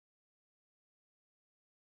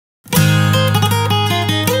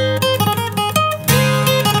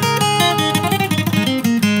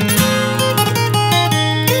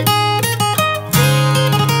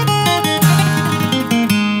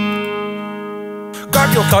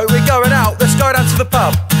grab your coat, we're going out, let's go down to the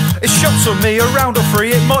pub. It's shots on me, a round or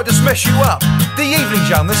three, it might just mess you up. The evening's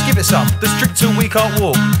young, let's give it some. Let's drink till we can't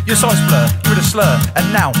walk. Your sight's blur, you're in a slur, and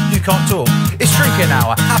now you can't talk. It's drinking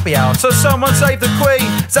hour, happy hour, so someone save the Queen.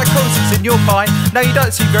 Zach Constance in your pint, now you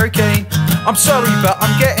don't seem very keen. I'm sorry, but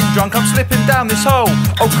I'm getting drunk, I'm slipping down this hole.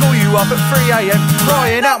 I'll call you up at 3 AM,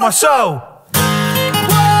 crying out my soul.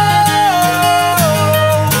 Whoa,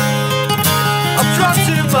 I've drunk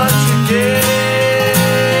too much again.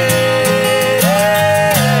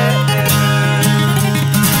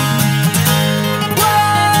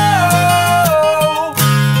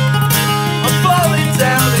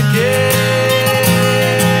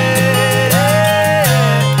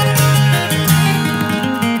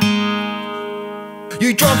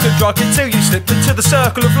 You drunk and drunk until you slip into the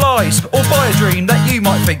circle of lies, or buy a dream that you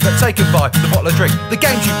might think that taken by the bottle of drink. The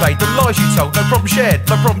games you played, the lies you told, no problem shared,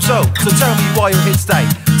 no problem solved. So tell me why you're here today,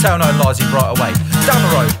 tell no lies right away. Down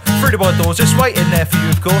the road, through the wide doors, just waiting there for you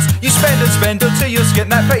of course. You spend and spend until you're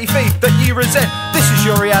getting that petty fee that you resent. This is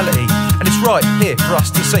your reality, and it's right here for us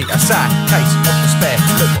to see. A sad case of despair.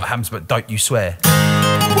 Look what happens, but don't you swear.